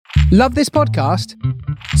Love this podcast?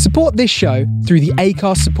 Support this show through the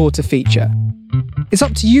Acast supporter feature. It's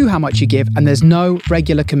up to you how much you give, and there's no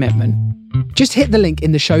regular commitment. Just hit the link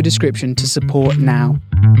in the show description to support now.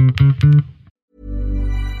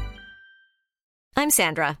 I'm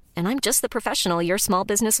Sandra, and I'm just the professional your small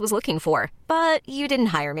business was looking for. But you didn't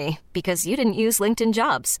hire me because you didn't use LinkedIn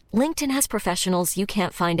Jobs. LinkedIn has professionals you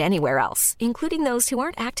can't find anywhere else, including those who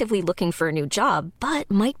aren't actively looking for a new job, but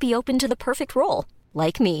might be open to the perfect role,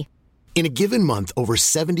 like me. In a given month, over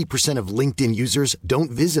 70% of LinkedIn users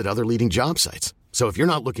don't visit other leading job sites. So if you're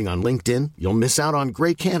not looking on LinkedIn, you'll miss out on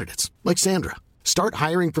great candidates like Sandra. Start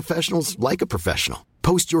hiring professionals like a professional.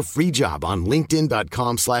 Post your free job on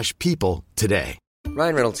linkedin.com/people today.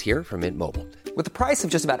 Ryan Reynolds here from Mint Mobile. With the price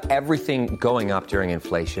of just about everything going up during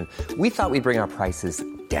inflation, we thought we'd bring our prices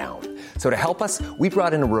down. So to help us, we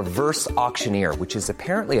brought in a reverse auctioneer, which is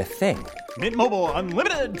apparently a thing. Mint Mobile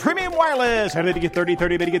Unlimited Premium Wireless. How to get 30,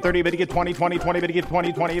 30, bit to get 30, bit to get 20, 20, 20, bit to get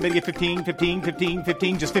 20, 20, bit to get 15, 15, 15,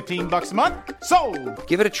 15, just $15 a month? Sold!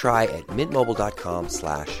 Give it a try at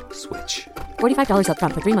mintmobile.com/switch. $45 up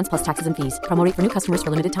front for 3 months plus taxes and fees. Promo rate for new customers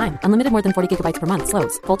for limited time. Unlimited more than 40 gigabytes per month.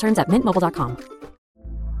 Slows full terms at mintmobile.com.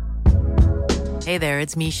 Hey there,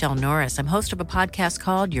 it's Michelle Norris. I'm host of a podcast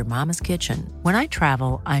called Your Mama's Kitchen. When I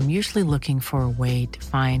travel, I'm usually looking for a way to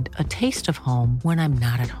find a taste of home when I'm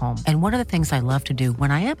not at home. And one of the things I love to do when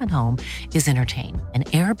I am at home is entertain. And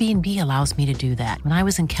Airbnb allows me to do that. When I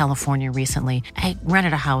was in California recently, I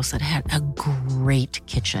rented a house that had a great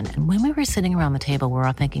kitchen. And when we were sitting around the table, we were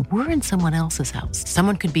all thinking, we're in someone else's house.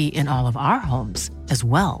 Someone could be in all of our homes as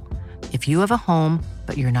well. If you have a home,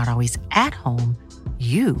 but you're not always at home,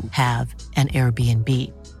 you have an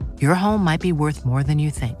Airbnb. Your home might be worth more than you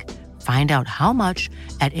think. Find out how much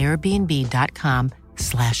at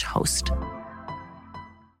airbnb.com/host.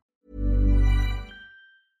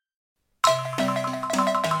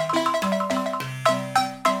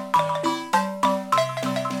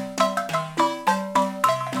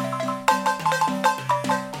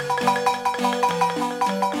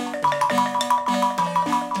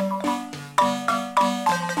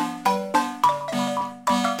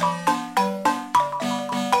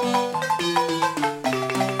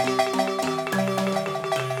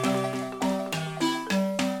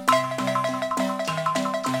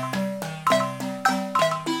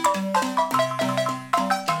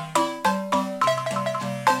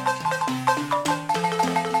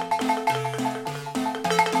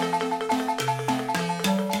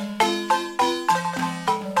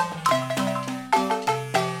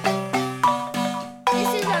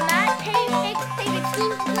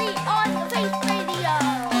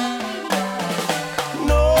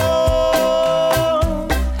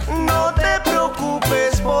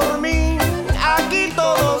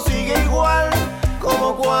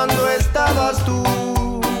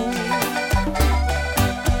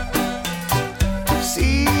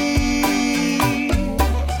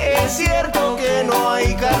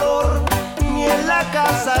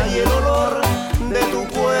 Y el olor de tu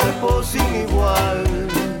cuerpo sin igual.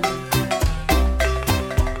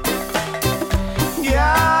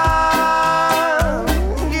 Ya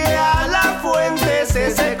la fuente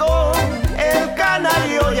se secó, el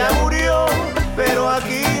canario ya murió, pero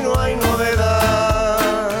aquí no hay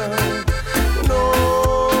novedad.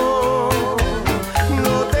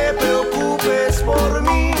 No te preocupes por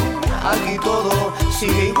mí, aquí todo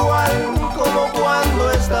sigue igual como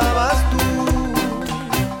cuando estabas tú.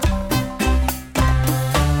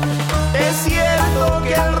 Es cierto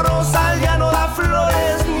que el rosal ya no da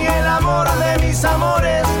flores, ni el amor de mis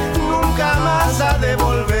amores nunca más ha de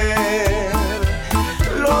volver.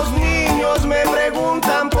 Los niños me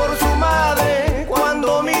preguntan por su madre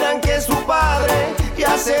cuando miran que su padre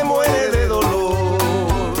ya se muere de dolor.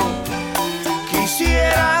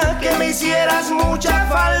 Quisiera que me hicieras mucha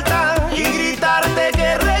falta y gritarte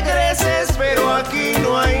que regreses.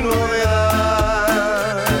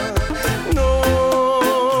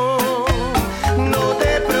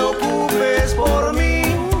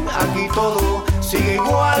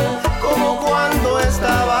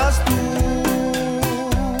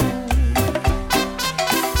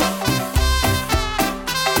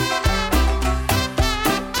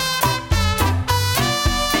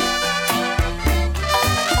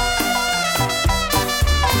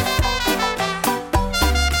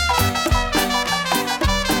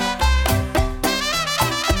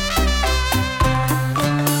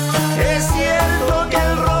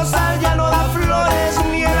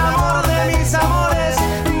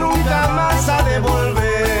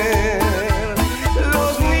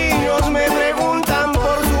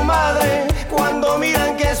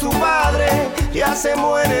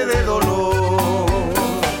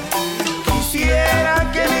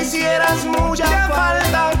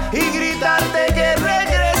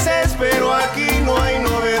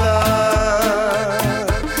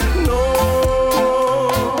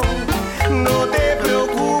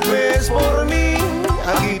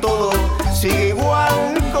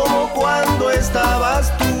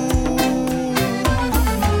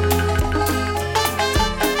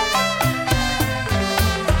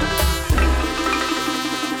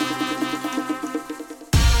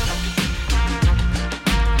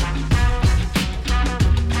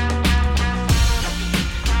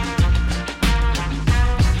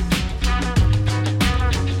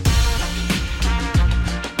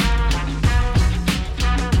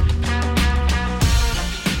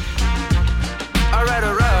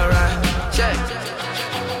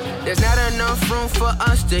 for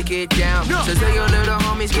us to get down. So tell your little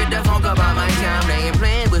homies, get the funk about my town. They ain't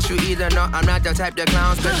playing with you either, no, I'm not the type to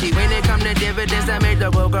clown. Especially when it come to dividends, I make the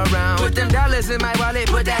world go round. Put them dollars in my wallet,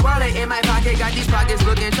 put that wallet in my pocket. Got these pockets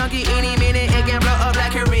looking chunky, any minute it can blow up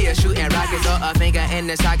like Korea. Shooting rockets or a finger in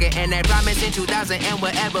the socket. And I promise in 2000 and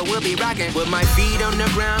whatever we'll be rocking. With my feet on the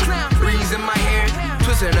ground, breeze in my hair.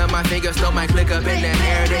 Twisting up my fingers, throw my click up in the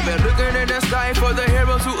air. They've been looking in the sky for the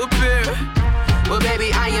hero to appear. Well,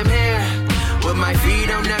 baby, I am here. With my feet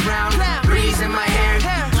on the ground, breeze in my hair.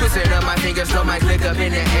 Twisting up my fingers, throw my click up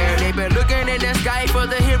in the air. They've been looking in the sky for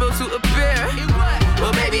the hero to appear.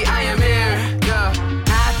 Well, baby, I am here. Yeah.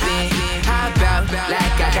 Hop out,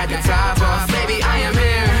 like I got the top off. Baby, I am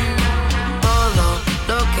here. Todo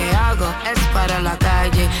lo que hago es para la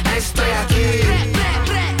calle. Estoy aquí.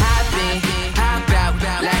 Hop out,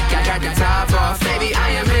 like I got the top off. Baby, I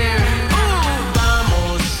am here.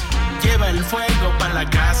 Vamos, lleva el fuego pa' la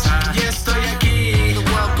casa. Y estoy aquí. The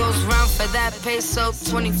world goes round for that peso.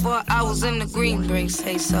 24 hours in the green brings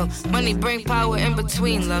say so. Money bring power in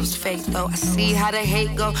between, love's fake though. I see how the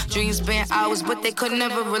hate go. Dreams been ours, but they could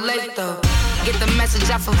never relate though. Get the message,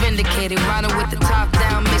 I feel vindicated. Riding with the top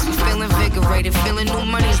down makes me feel invigorated. Feeling new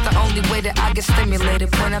money is the only way that I get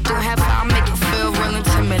stimulated. When I do have I make it feel real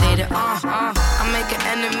intimidated. I make an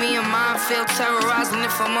enemy of mine feel terrorized. And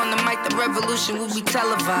if I'm on the mic, the revolution will be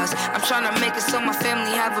televised. I'm trying to make it so my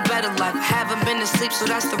family have a better life. I haven't been to sleep, so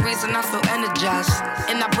that's the reason I feel energized.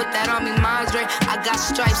 And I put that on me, madre. I got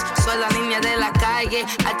stripes, soy la niña de la calle.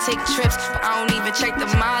 I take trips, but I don't even check the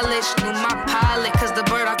mileage. Knew my pilot, cause the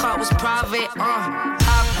bird I caught was private. Hop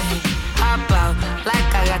out,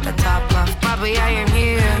 like I got the top off. Papi, I am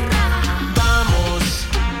here. Vamos,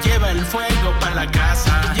 lleva el fuego pa' la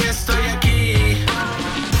casa. Y estoy aquí.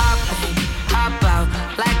 Hop out,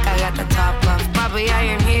 like I got the top off. Papi, I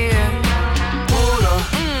am here. Puro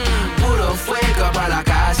fuego pa' la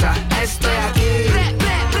casa. Estoy aquí.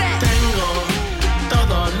 Tengo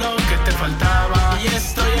todo lo que te faltaba. Y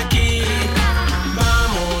estoy aquí.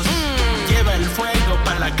 Vamos, lleva el fuego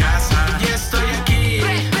pa' la casa. Y estoy aquí.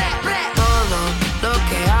 Todo lo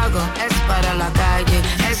que hago es para la calle.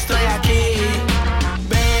 Estoy aquí.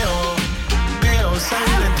 Veo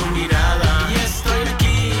sangre en tu mirada. Y estoy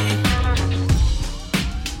aquí.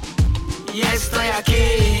 Y estoy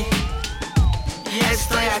aquí. Y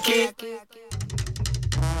estoy aquí.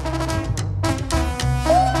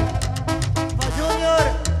 Junior,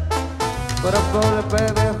 pero doble P,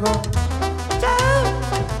 viejo.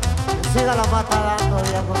 Que siga la mata dando,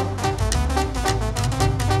 viejo.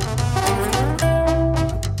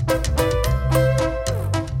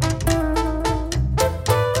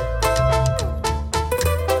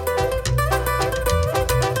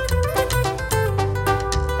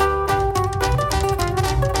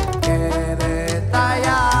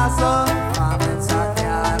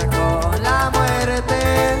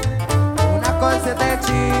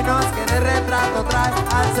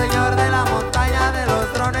 Al señor de la montaña, de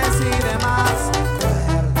los drones y demás.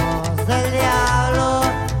 Cuernos del diablo,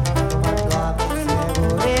 tomando a mi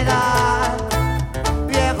seguridad.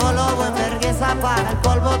 Viejo lobo en vergüenza para el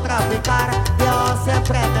polvo traficar. Dios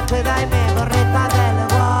siempre me cuida y mi gorrita de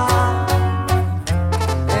leguán.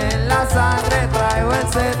 En la sangre traigo el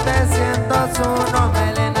 701.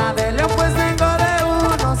 Melena de león, pues vengo de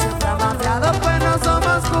uno. Siempre amafiado, pues no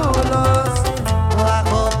somos culos.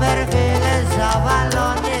 Bajo perfil el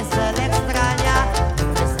chavalón y se le extraña.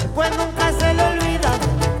 Ese pues nunca se le olvida.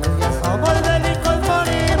 Ya somos bélicos,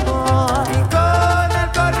 morimos. Y con el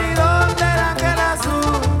corrido del ángel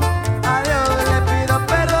azul, a Dios le pido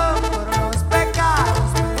perdón por los pecados,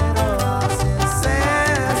 pero así es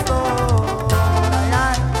esto. Ay,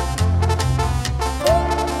 ay.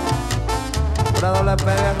 Pura doble P,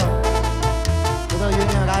 viejo. Puro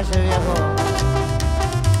Junior H, viejo.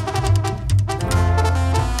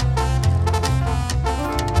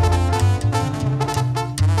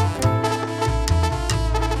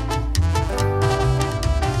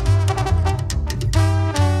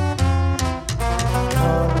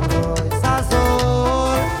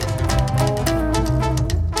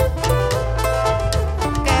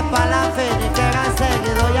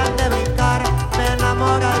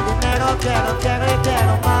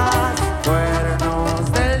 Quiero más.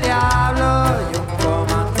 Cuernos del diablo y un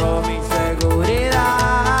comando mi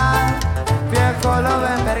seguridad. Viejo lobo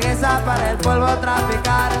en vergüenza para el polvo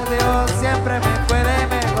traficar. Dios siempre me cuide y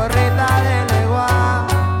me gorrita de legua.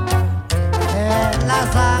 En la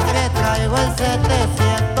sangre traigo el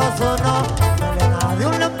 701. De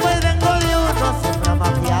un león pues vengo de uno. Siempre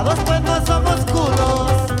mafiados pues no somos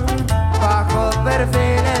culos. Bajo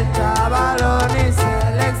perfil el chavalón y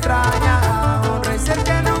se le extraña. Un racer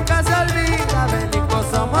que nunca se olvida.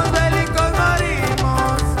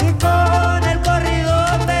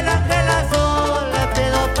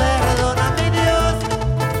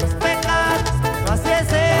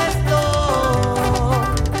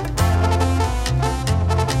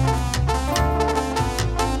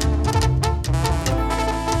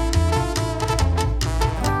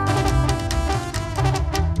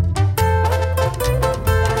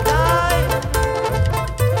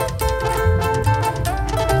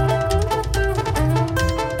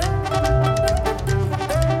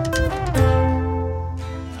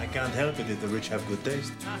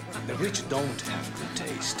 good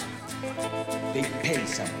taste. They pay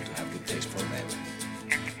someone to have good taste for them.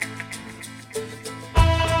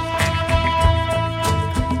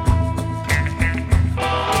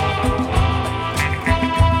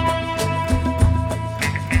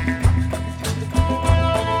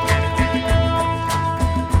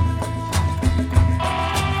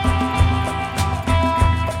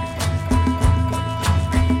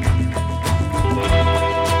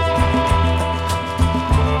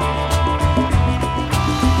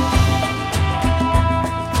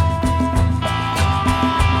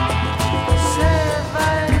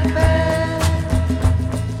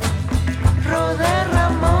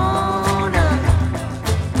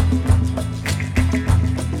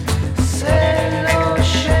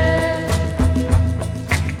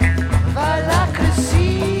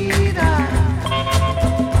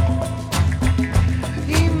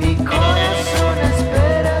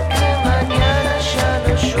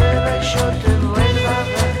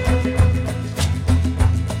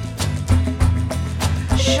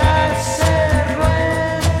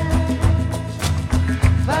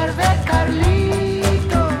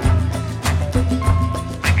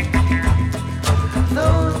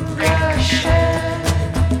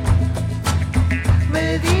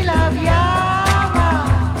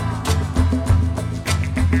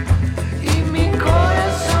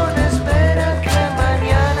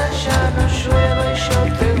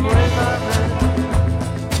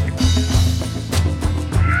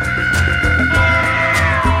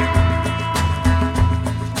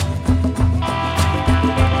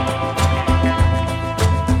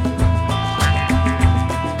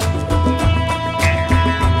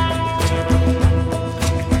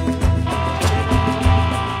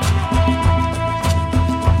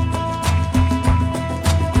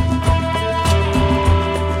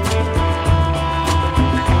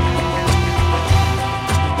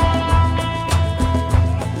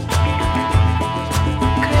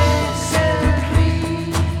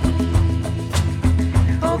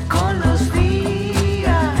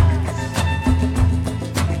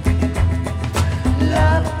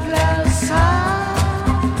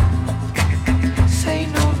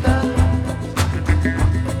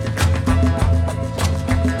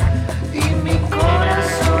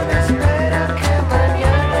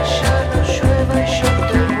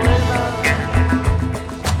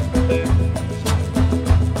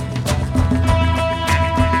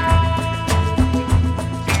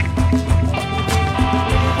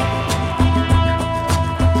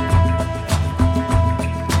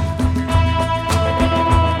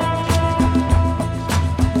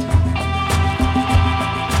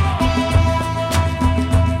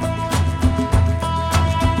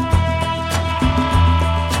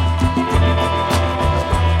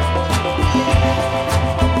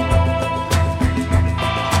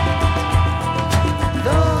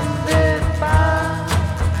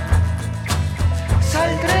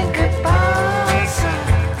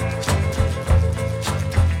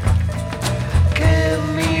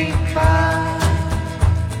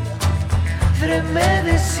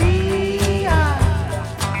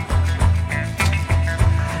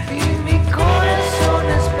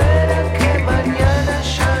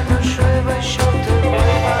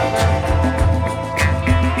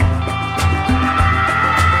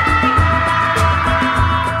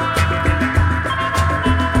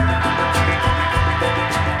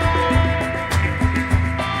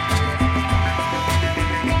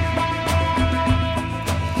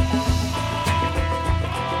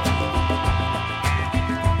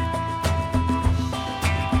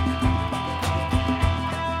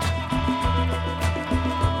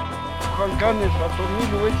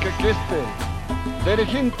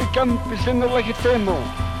 Dirigente campesino legítimo,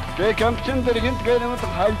 que campesino dirigente que no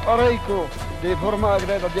hay paraico, de forma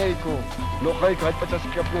agradable, no hay que pasar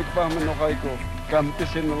que no hay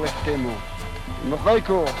campesino legítimo, no hay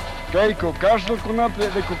que cárcel con aple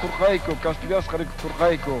de cucurjaico, castigas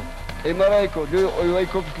caricurjaico, emaraico, yo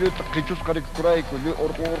oico quichus caricurjaico, yo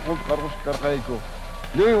orgullo carros carjaico,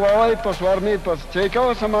 yo guay suarmitas,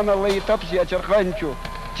 checa semana ley tapsi a charjancho,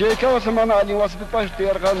 checa semana ali waspipas de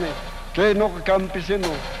argane. Que no campesino,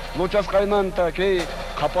 muchas caimanta, que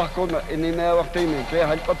capaz con enemiga bactime, que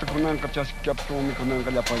hay pato con un cachas captumi con un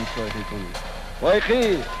galapancho de con.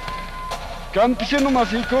 Oye, campesino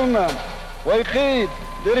masicona, oye,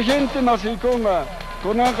 dirigente masicona,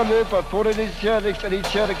 con un galepa, por el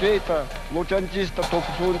exterior que está, muchachista,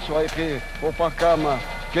 topun, oye, opacama,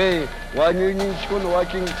 que, guayunis con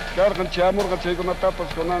walking, cargan chamor, que se con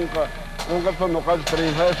tapas con anca. Con no caso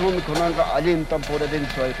prevención con anga alientan por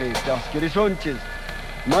dentro de las querisonches.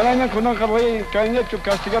 Mañana con anga voy caña que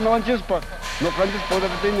castigan no anches pa. Noqanchis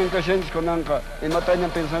podertiñan kashanchis kunanqa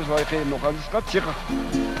imatañan pensanchis wayqiy noqanchisqa chiqaq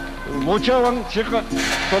muchawan chiqaq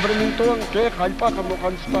sobremintuwan kay hallp'aqa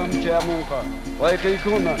noqanchispaqmi chayamunqa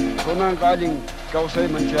wayqiykuna kunanqa allin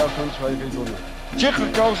kawsayman chayasunchis wayqiykuna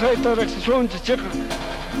chiqaq kawsayta riqsisunchis chiqaq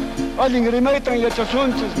allin rimaytan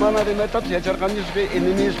yachasunchis mana rimaytapas yacharqanchis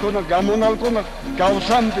inimigos gamunalkuna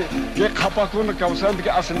kawsanpi kay qhapakuna kawsanpi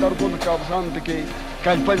kay hacendarkuna kawsanpi kay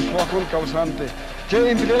kallpaypis suwakuna kawsanpi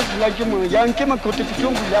chay empresas yankiman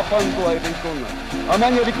kutipichunku llapanku wayqiykuna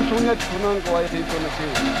amaña rikusunñachu kunanqa wayqiykuna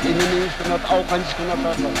chay inimigoskunata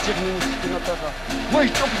awqanchikkunataqa chiqninchikkunataqa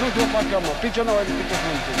maych'upusunchis wapakama pichana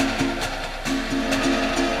wayqiykuna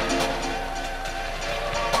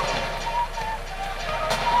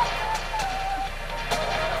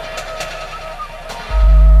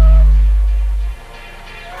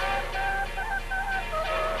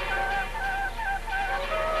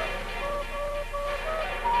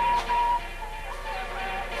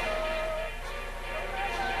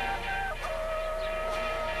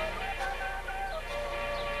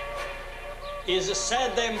Is a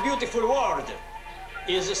sad and beautiful world.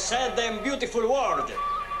 Is a sad and beautiful world.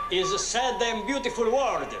 Is a sad and beautiful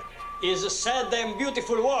world. Is a sad and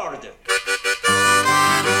beautiful world.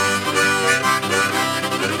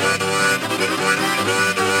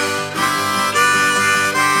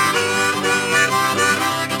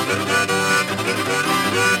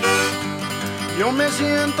 Yo me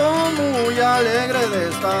siento muy alegre de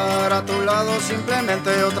estar a tu lado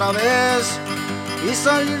simplemente otra vez y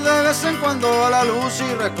salir de vez en cuando a la luz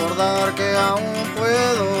y recordar que aún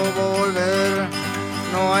puedo volver.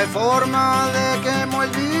 No hay forma de que me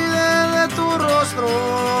olvide de tu rostro.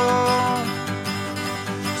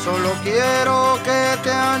 Solo quiero que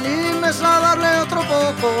te animes a darle otro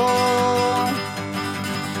poco.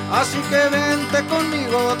 Así que vente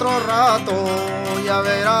conmigo otro rato, ya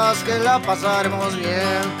verás que la pasaremos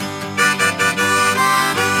bien.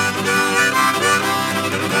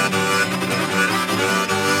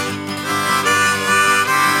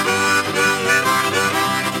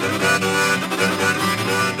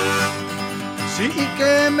 Sí, y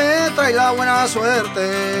que me trae la buena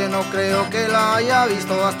suerte, no creo que la haya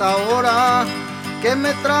visto hasta ahora. Que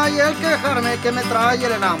me trae el quejarme, que me trae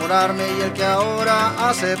el enamorarme y el que ahora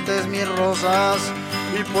aceptes mis rosas.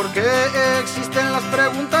 ¿Y por qué existen las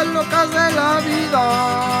preguntas locas de la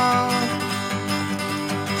vida?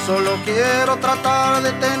 Solo quiero tratar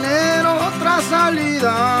de tener otra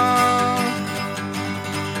salida.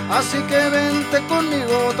 Así que vente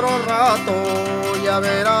conmigo otro rato, ya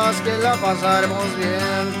verás que la pasaremos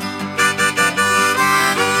bien.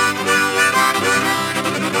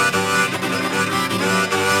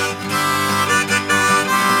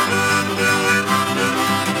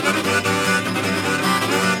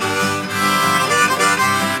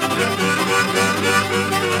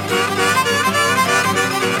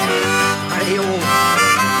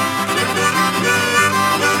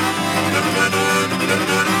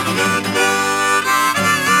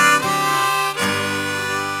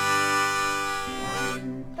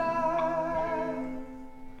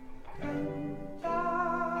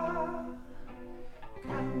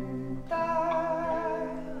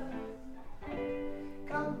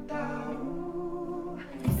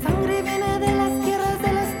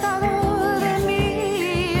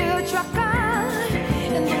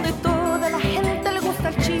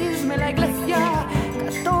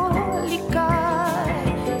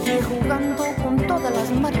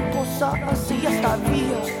 Así hasta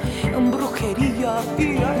había en brujería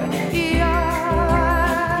y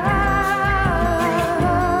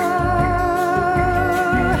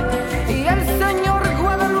al señor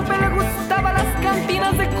Guadalupe le gustaban las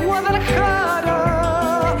cantinas de Guadalajara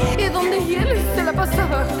y donde él se la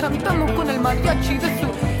pasaba cantando con el mariachi de su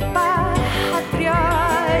patria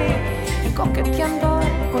y coqueteando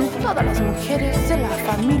con todas las mujeres de la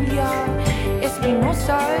familia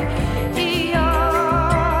Espinosa y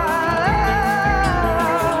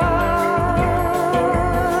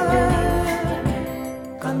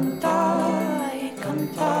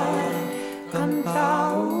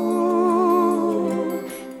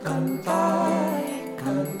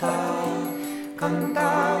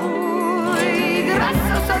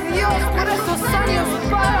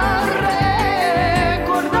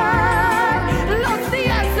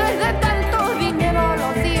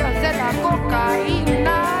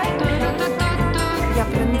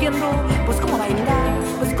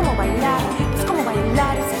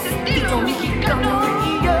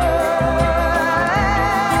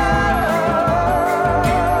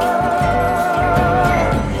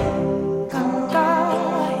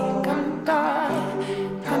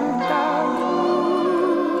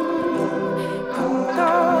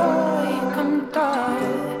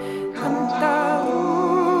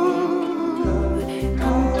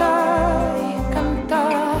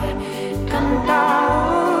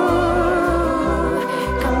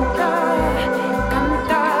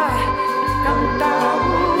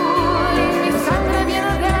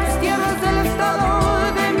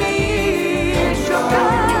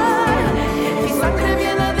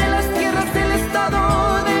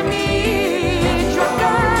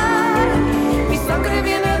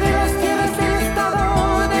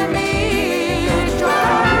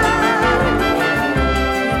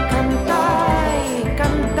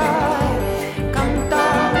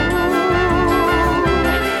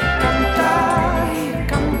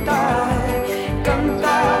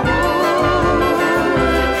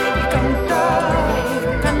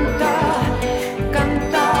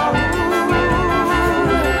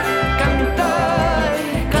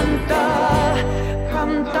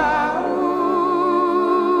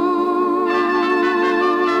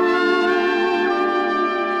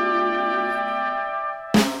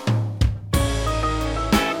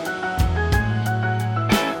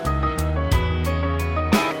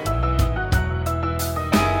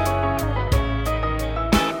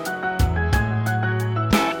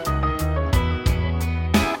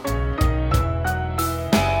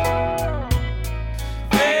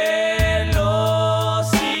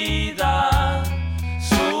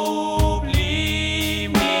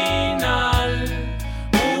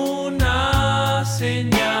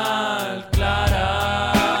señal clara.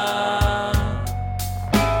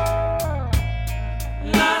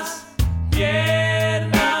 Las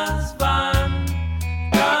piernas van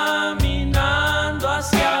caminando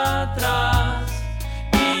hacia atrás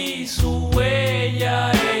y su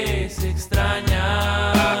huella es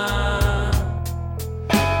extraña.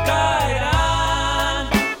 Caerán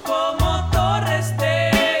como torres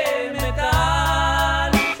de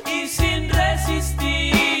metal y sin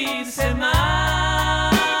resistirse más.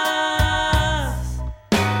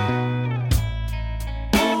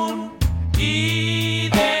 Un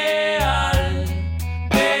ideal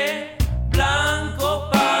de blanco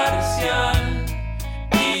parcial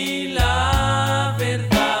y la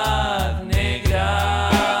verdad negra.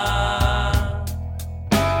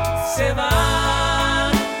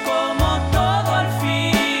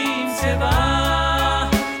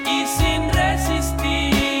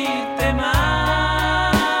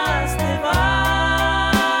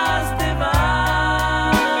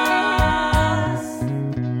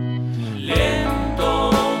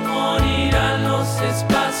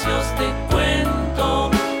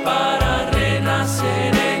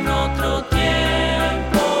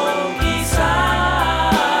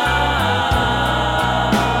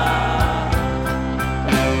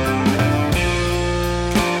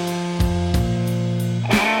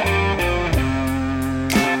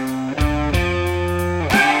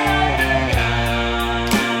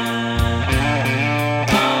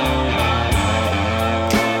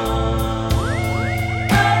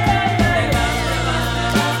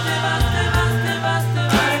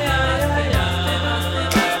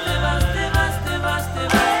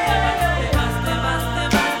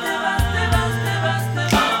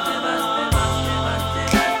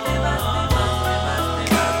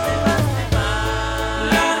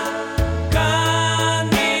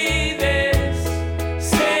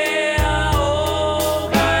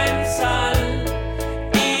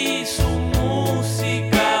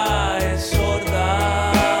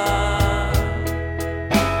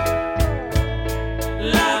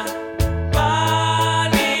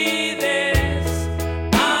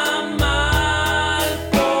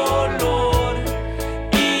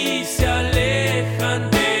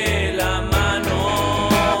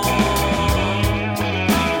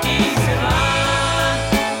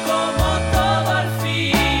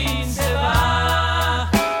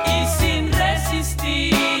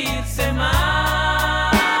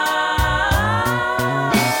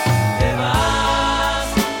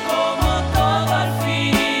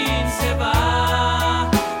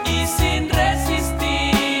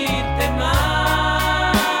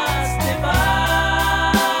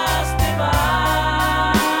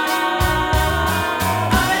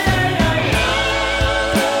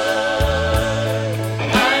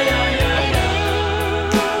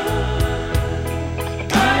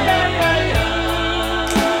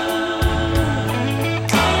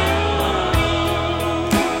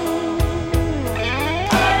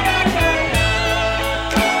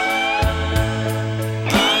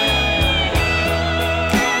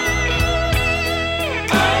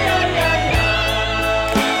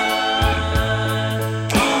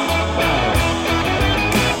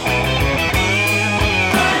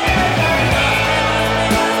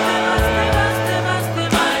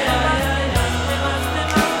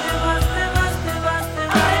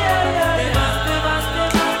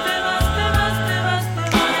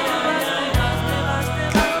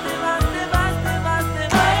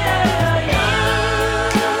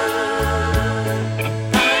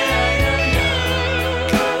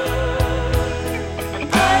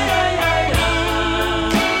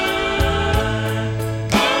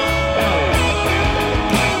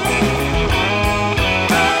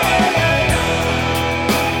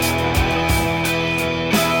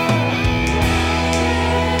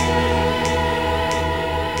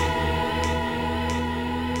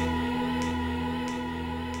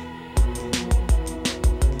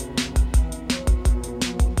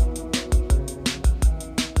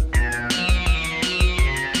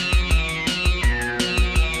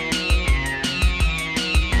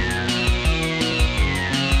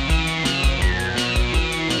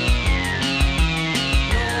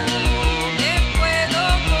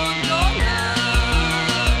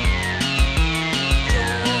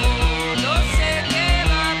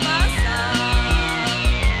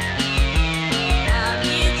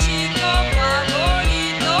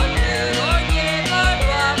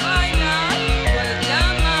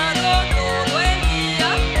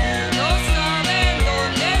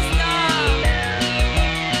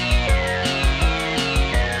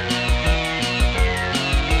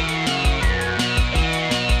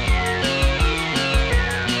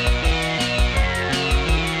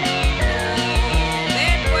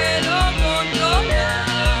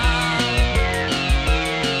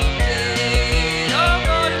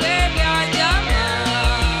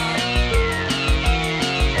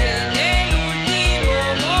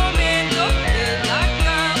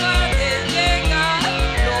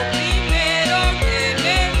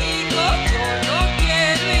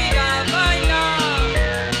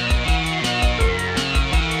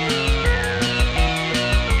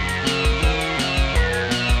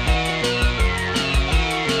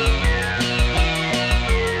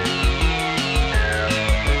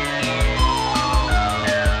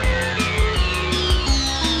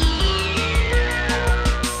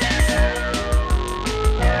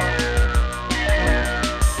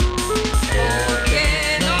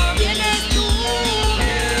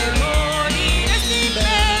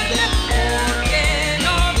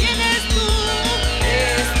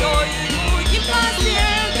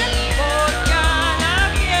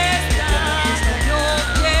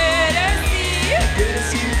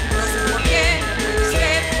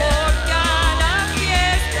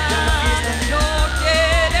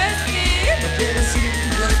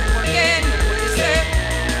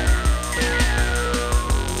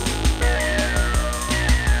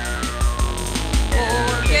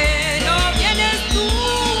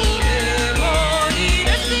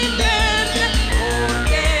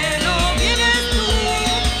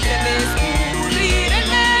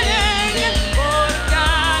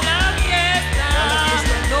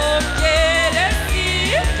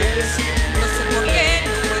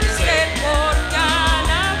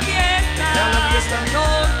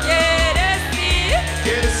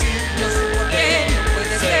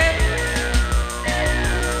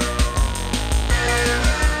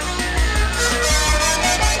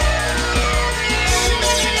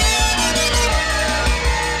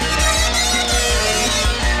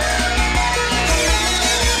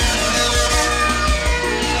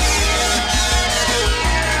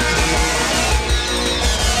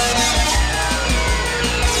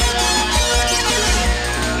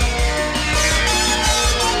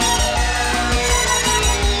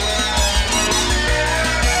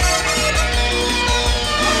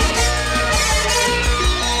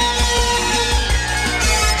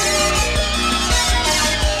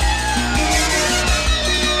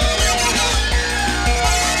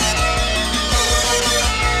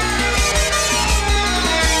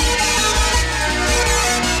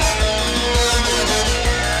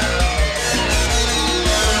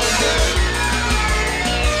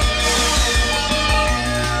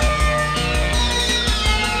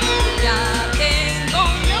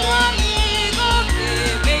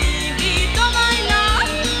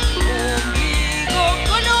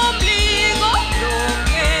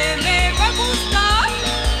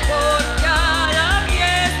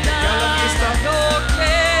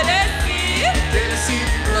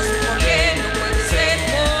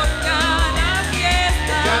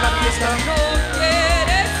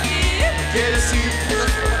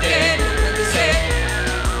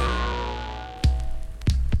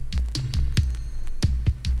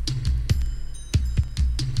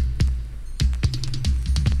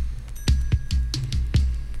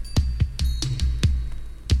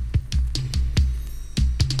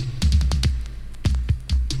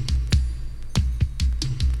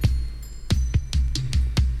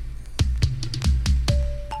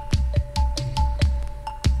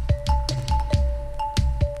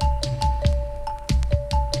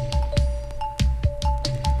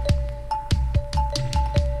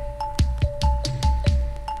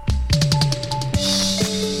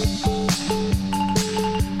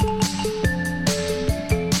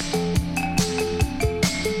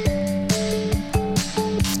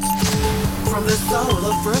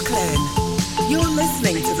 Brooklyn. You're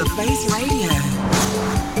listening to The Face Radio.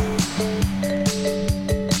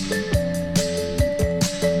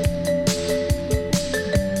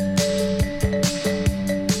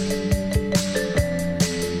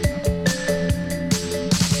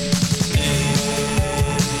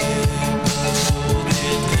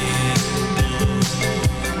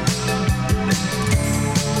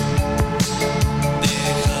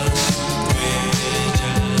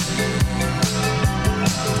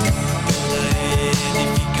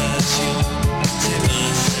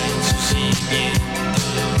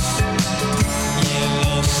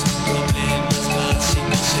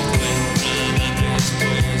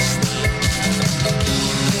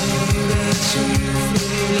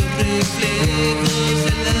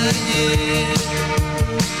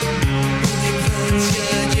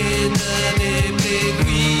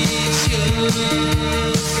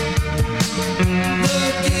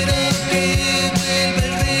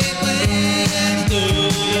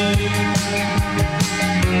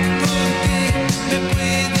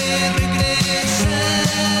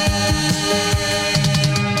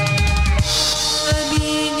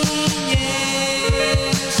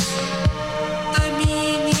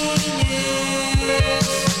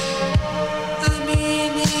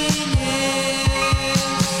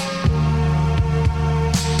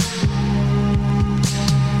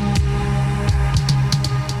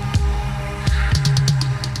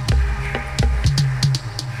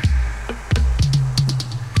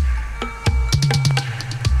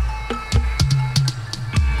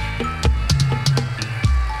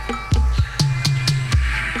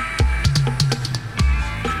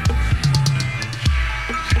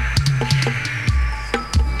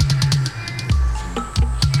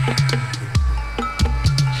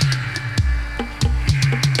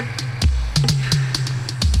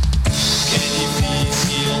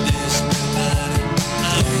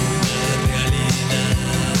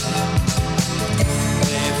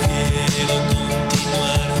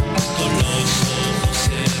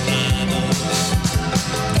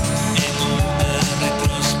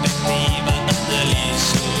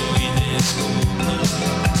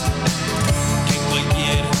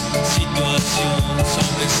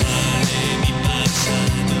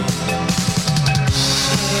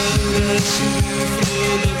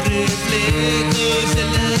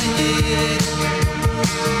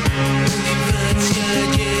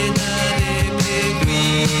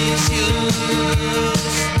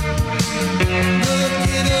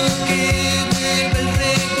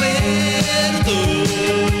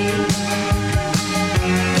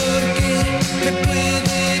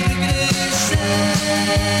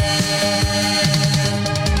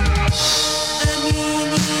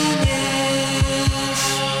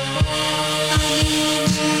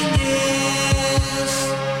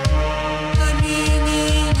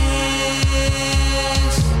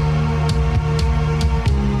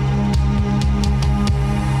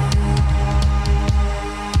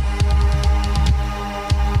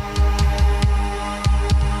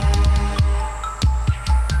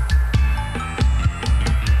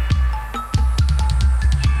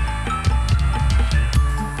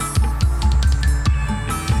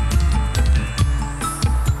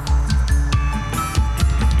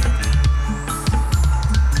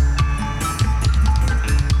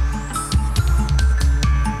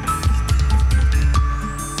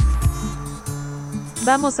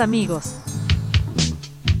 Vamos, amigos.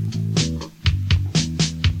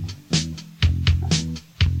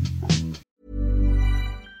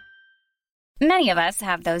 Many of us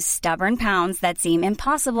have those stubborn pounds that seem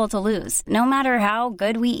impossible to lose, no matter how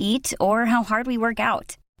good we eat or how hard we work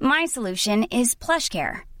out. My solution is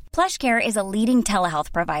PlushCare. PlushCare is a leading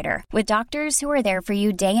telehealth provider with doctors who are there for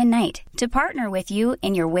you day and night to partner with you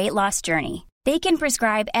in your weight loss journey. They can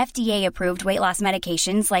prescribe FDA-approved weight loss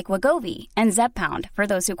medications like Wegovy and Zepbound for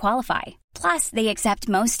those who qualify. Plus, they accept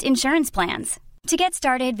most insurance plans. To get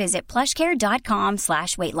started, visit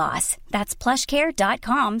plushcare.com/weightloss. That's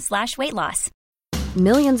plushcare.com/weightloss.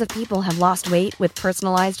 Millions of people have lost weight with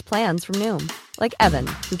personalized plans from Noom. Like Evan,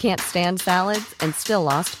 who can't stand salads and still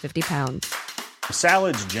lost 50 pounds.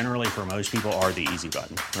 Salads generally for most people are the easy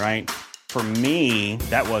button, right? For me,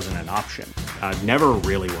 that wasn't an option. I never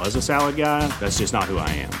really was a salad guy. That's just not who I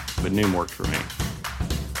am. But Noom worked for me.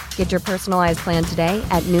 Get your personalized plan today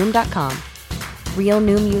at Noom.com. Real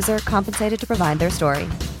Noom user compensated to provide their story.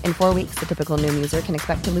 In 4 weeks, the typical Noom user can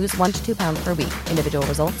expect to lose 1 to 2 pounds per week. Individual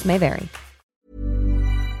results may vary.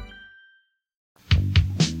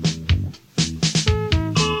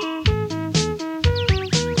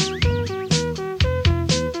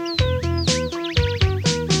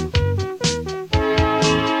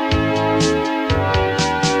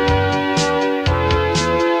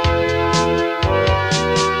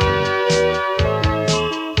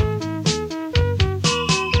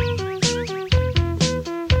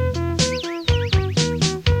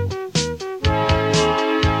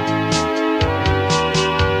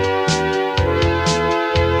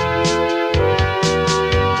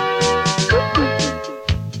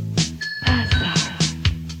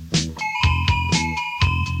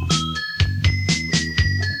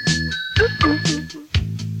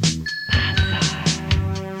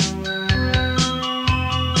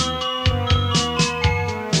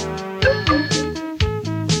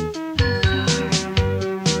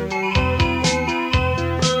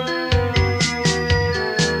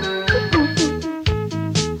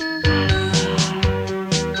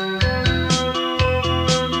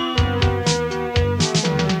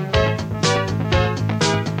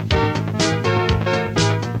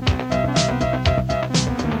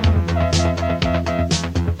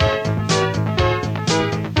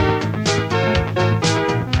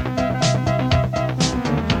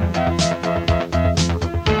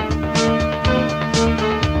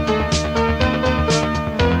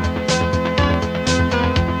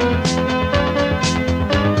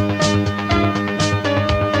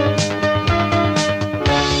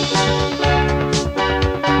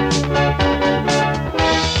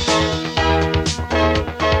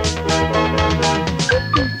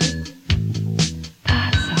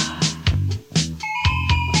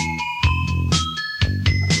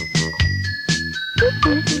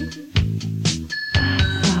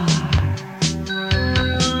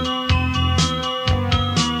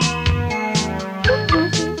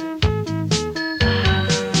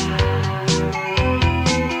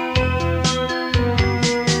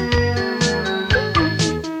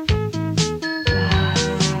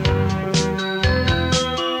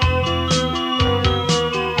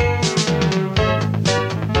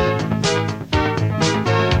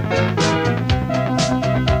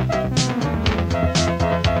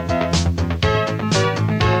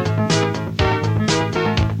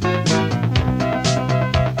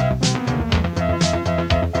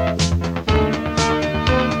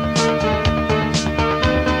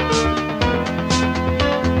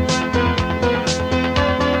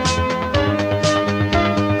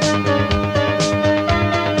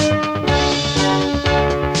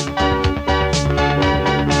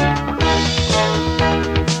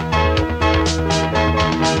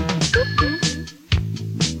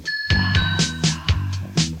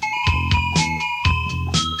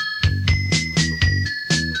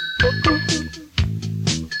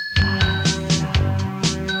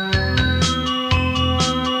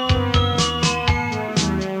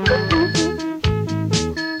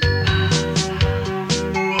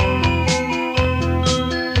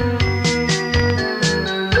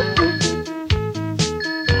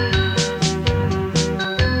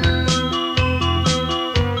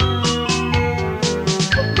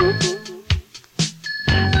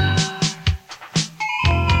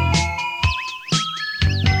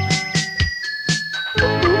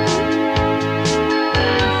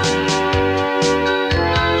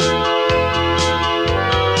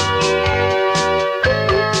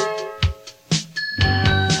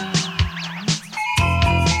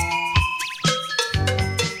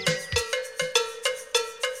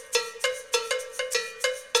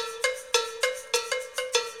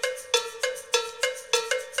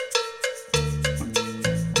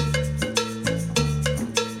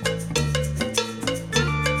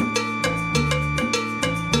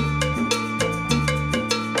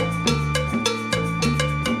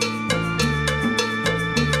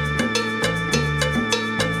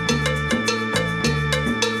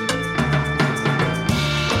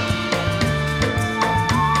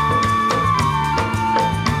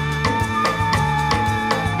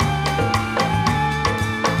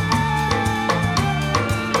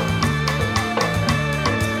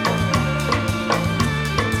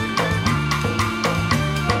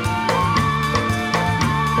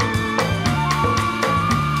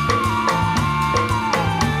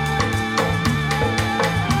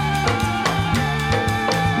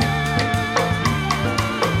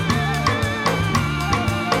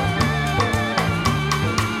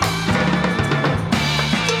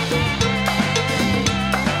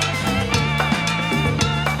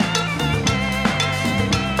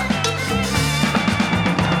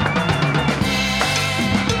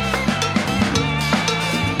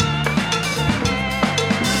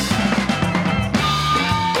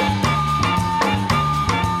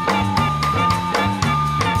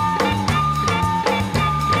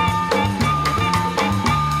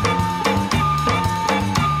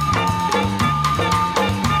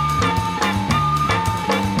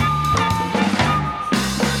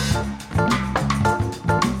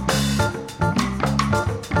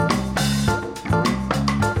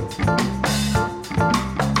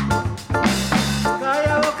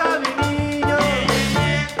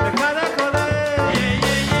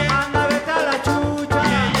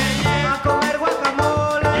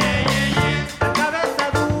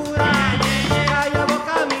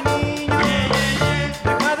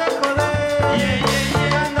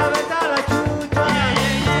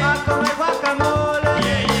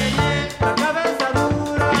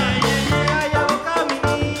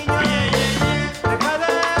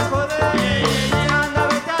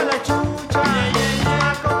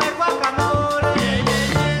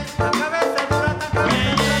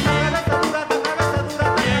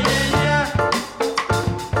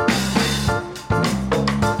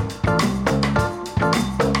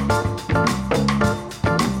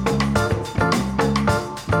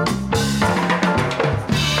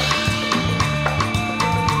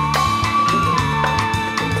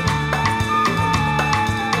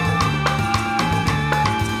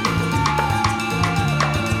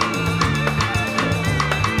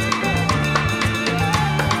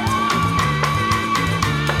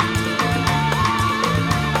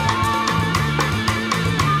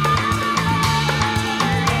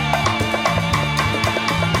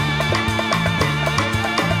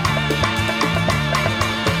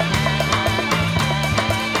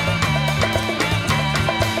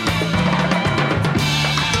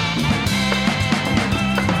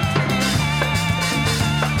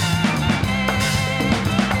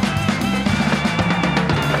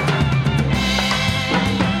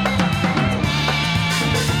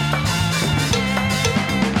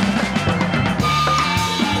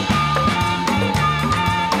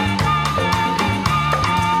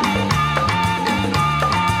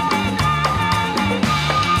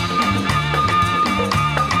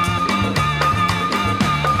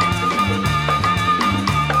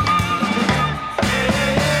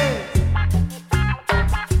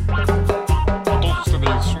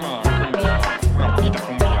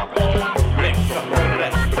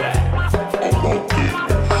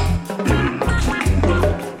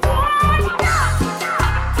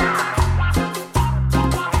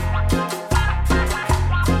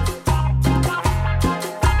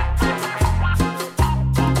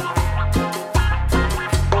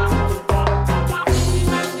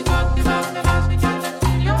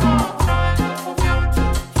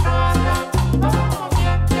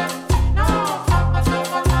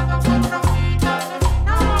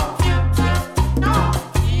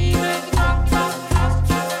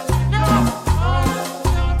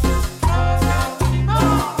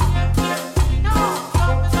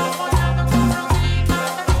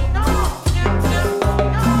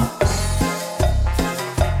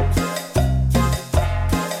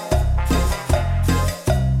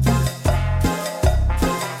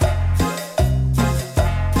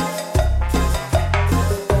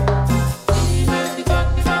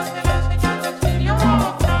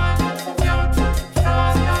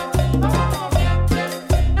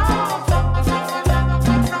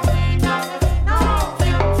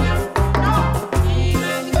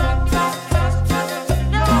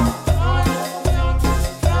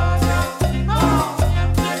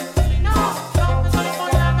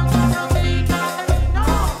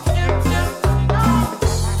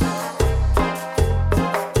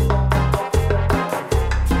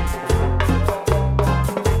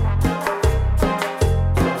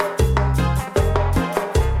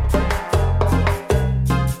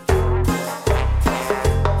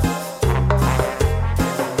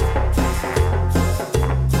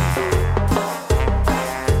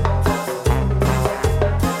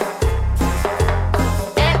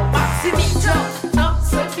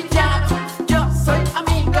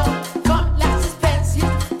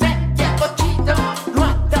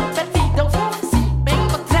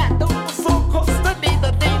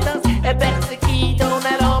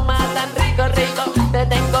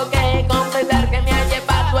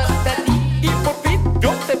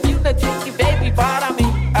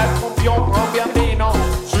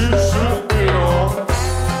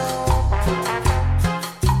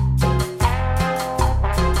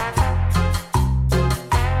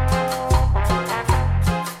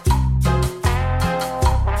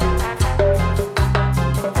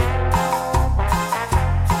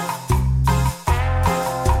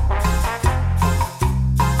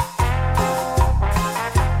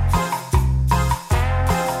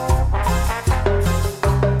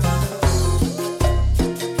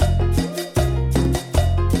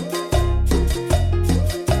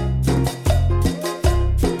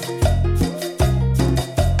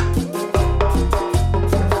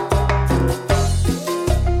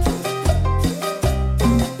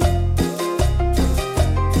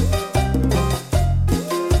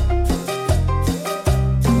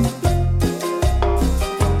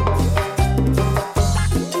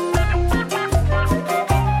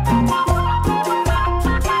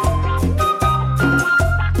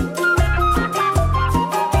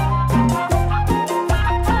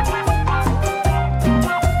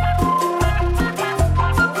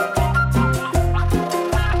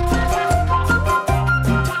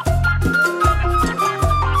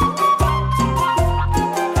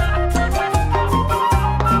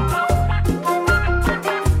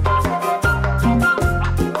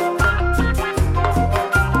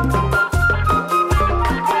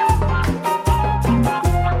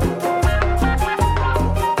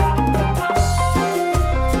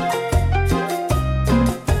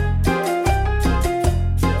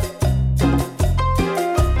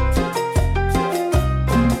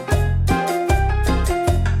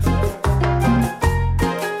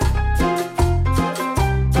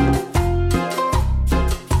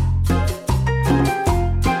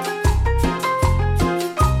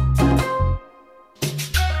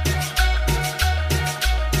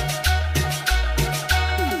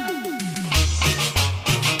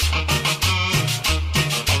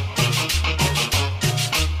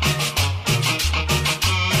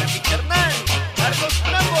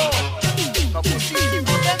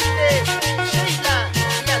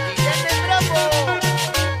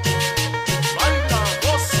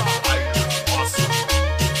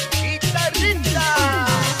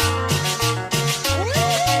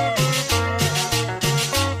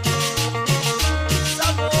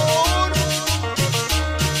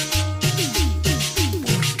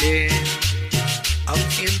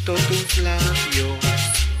 tus labios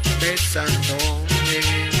besándome,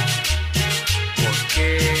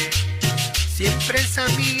 porque siempre esa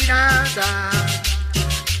mirada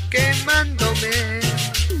quemándome,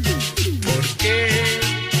 porque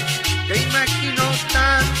te imagino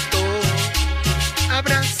tanto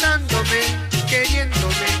abrazándome,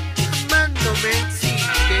 queriéndome, amándome, sí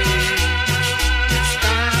que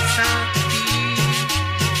estás aquí,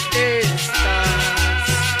 estás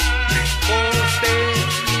lejos de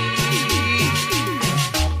mí.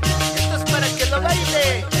 Esto es para que lo baile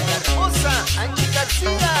la hermosa Angie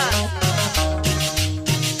García.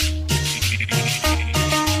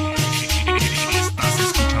 Estás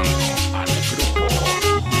escuchando al grupo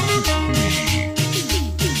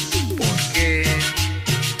porque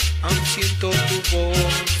aún siento tu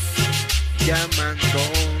voz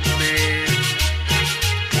llamándome,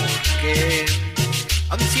 porque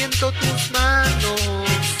aún siento tus manos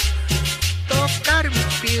tocar mi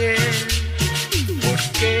piel,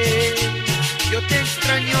 porque yo te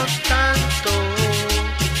extraño tanto.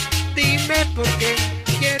 Dime por qué,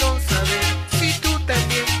 quiero saber si tú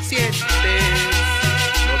también sientes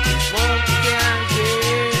lo mismo que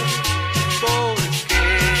ayer. ¿Por qué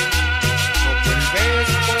no vuelves?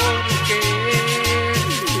 ¿Por qué?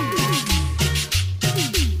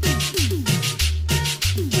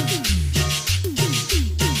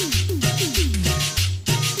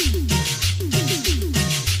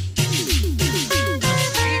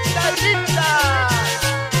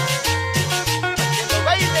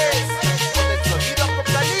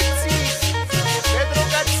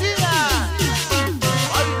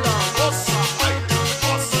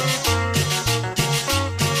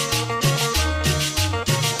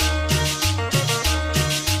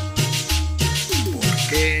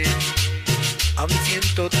 Porque aún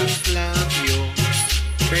siento tus labios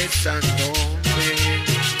besándome,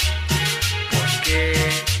 porque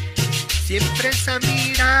siempre esa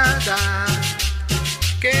mirada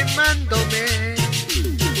quemándome,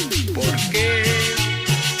 porque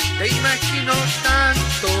te imagino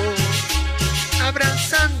tanto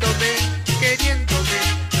abrazándome, queriéndome,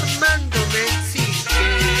 amándome, sí que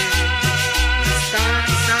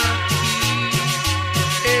estás aquí,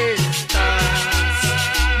 estás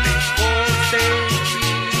lejos de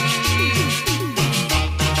mí.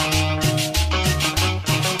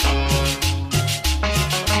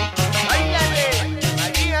 ¡Báilale,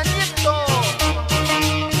 María Nieto!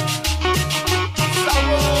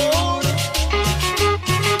 ¡Sabor!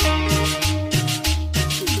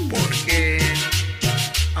 Porque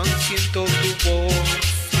aún siento tu voz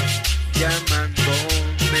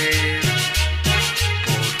llamándome,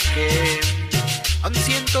 porque aún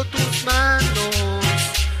siento tus manos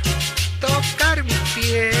tocar mi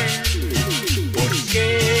piel, porque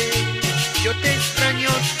yo te extraño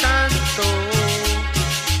tanto.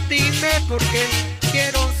 Dime por qué,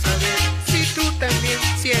 quiero saber si tú también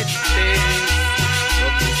sientes lo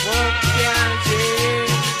mismo que ayer.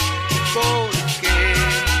 ¿Por qué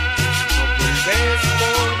no vuelves?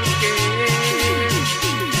 ¿Por qué?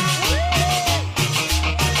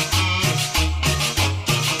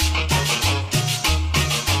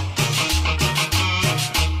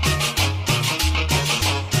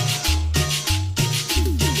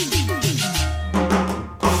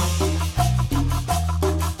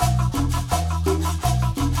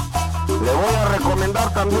 Le voy a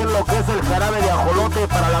recomendar también lo que es el jarabe de ajolote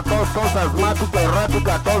para la tos asmática,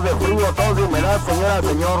 errática, tos de frío, tos de humedad, señora,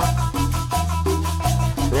 señor.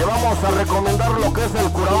 Le vamos a recomendar lo que es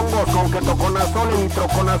el curahongos con ketoconazol, el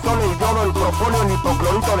nitroconazol, el yodo, el propóleo, el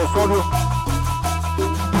hipoclorito de sodio.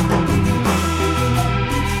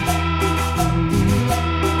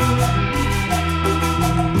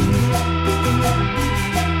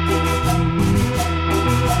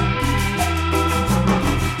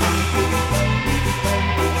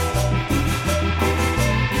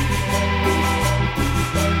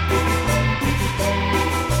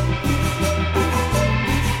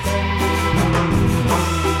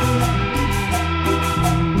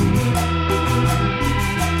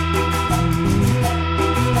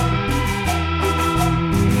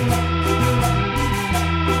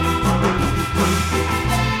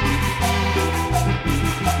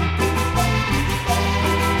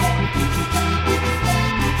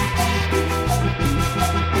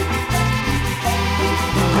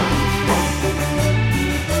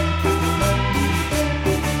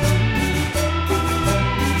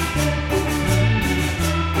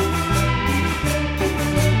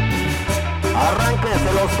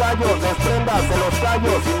 los callos, despréndase los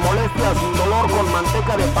callos, sin molestia, sin dolor, con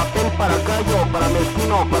manteca de papel para callo, para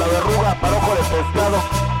mezquino, para verruga, para ojo de pescado.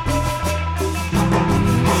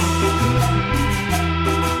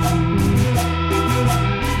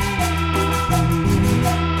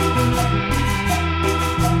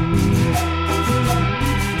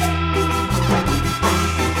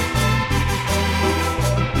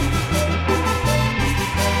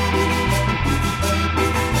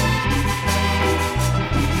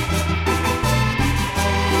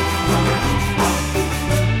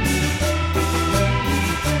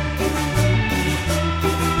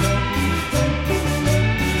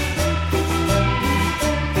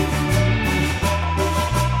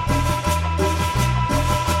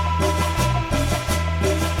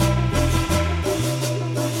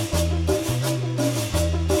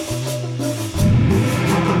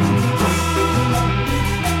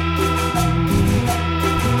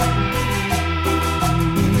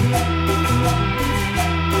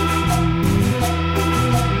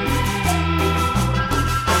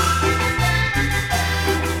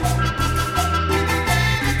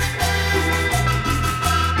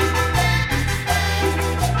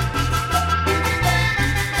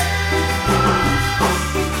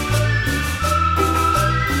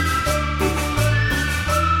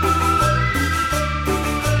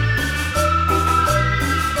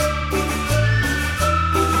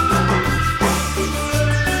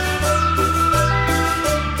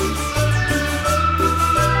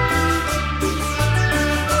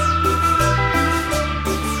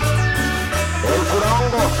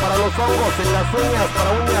 hongos en las uñas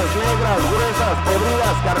para uñas negras, gruesas,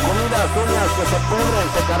 podridas, carcomidas, uñas que se pudren,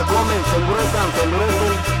 se carcomen, se engruesan, se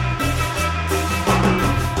endurecen.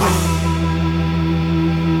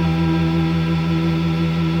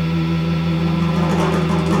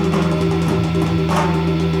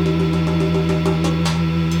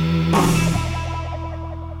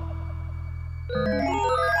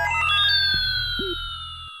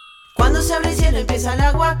 Cuando se abre el cielo empieza el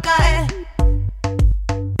agua a caer.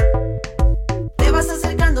 Te vas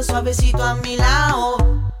acercando suavecito a mi lado.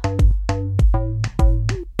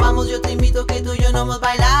 Vamos, yo te invito que tú y yo no hemos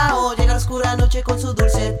bailado. Llega la oscura noche con su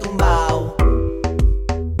dulce tumbao.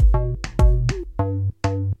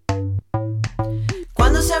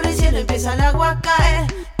 Cuando se abre el cielo empieza el agua a caer.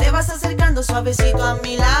 Te vas acercando suavecito a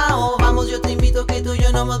mi lado. Vamos, yo te invito que tú y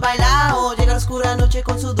yo no hemos bailado. Llega la oscura noche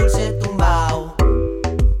con su dulce tumbao.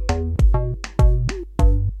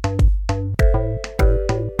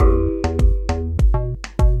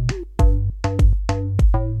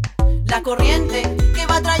 La corriente que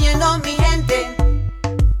va trayendo mi gente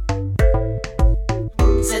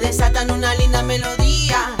se desata en una linda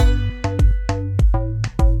melodía.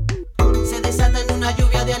 Se desata en una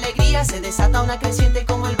lluvia de alegría. Se desata una creciente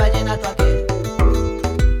como el vallenato aquel.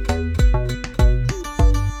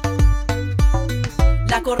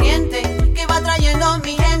 La corriente que va trayendo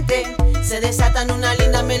mi gente se desata en una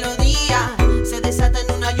linda melodía. Se desata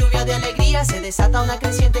en una lluvia de alegría. Se desata una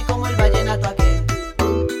creciente como el vallenato aquel.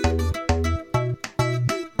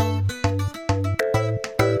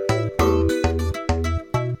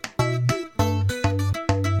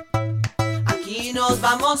 Nos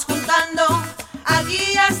vamos juntando, aquí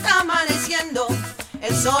ya está amaneciendo.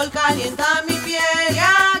 El sol calienta mi piel y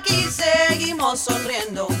aquí seguimos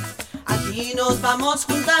sonriendo. Aquí nos vamos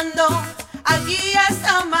juntando, aquí ya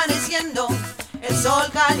está amaneciendo. El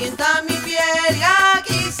sol calienta mi piel y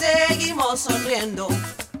aquí seguimos sonriendo.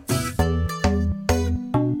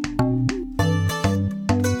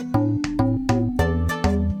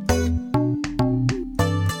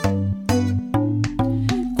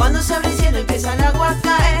 Cuando se abre el cielo empieza el agua a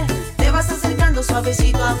caer. Te vas acercando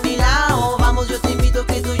suavecito a mi lado. Vamos, yo te invito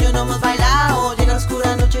que tú y yo no hemos bailado. Llega la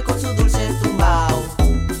oscura noche con su dulce tumbao.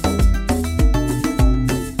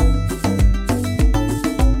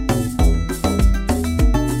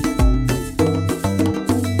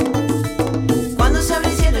 Cuando se abre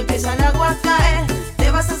el cielo empieza el agua a caer.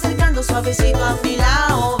 Te vas acercando suavecito a mi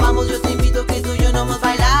lado. Vamos, yo te invito que tú y yo no hemos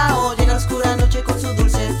bailado. Llega la oscura noche con su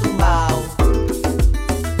dulce tumbao.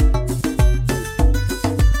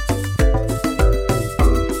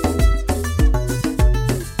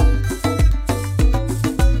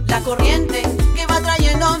 La corriente que va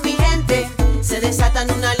trayendo mi gente se desata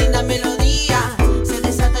en una linda melodía. Se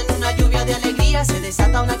desata en una lluvia de alegría. Se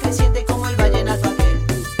desata una creciente como el vallenato aquel.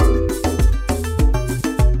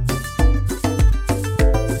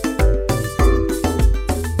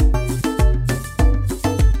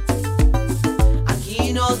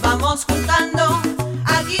 Aquí nos vamos juntando,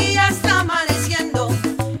 aquí ya está amaneciendo.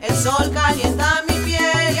 El sol calienta mi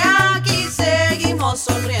piel y aquí seguimos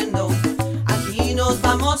sonriendo. Aquí nos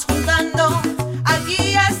vamos juntando,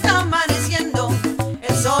 aquí ya está amaneciendo.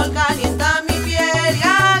 El sol calienta mi piel y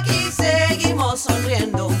aquí seguimos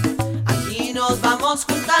sonriendo. Aquí nos vamos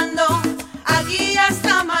juntando, aquí ya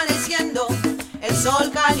está amaneciendo. El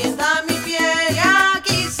sol calienta mi piel y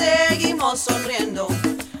aquí seguimos sonriendo.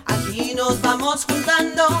 Aquí nos vamos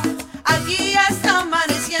juntando, aquí ya está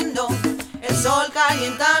amaneciendo. El sol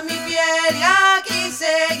calienta mi piel y aquí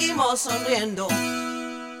seguimos sonriendo.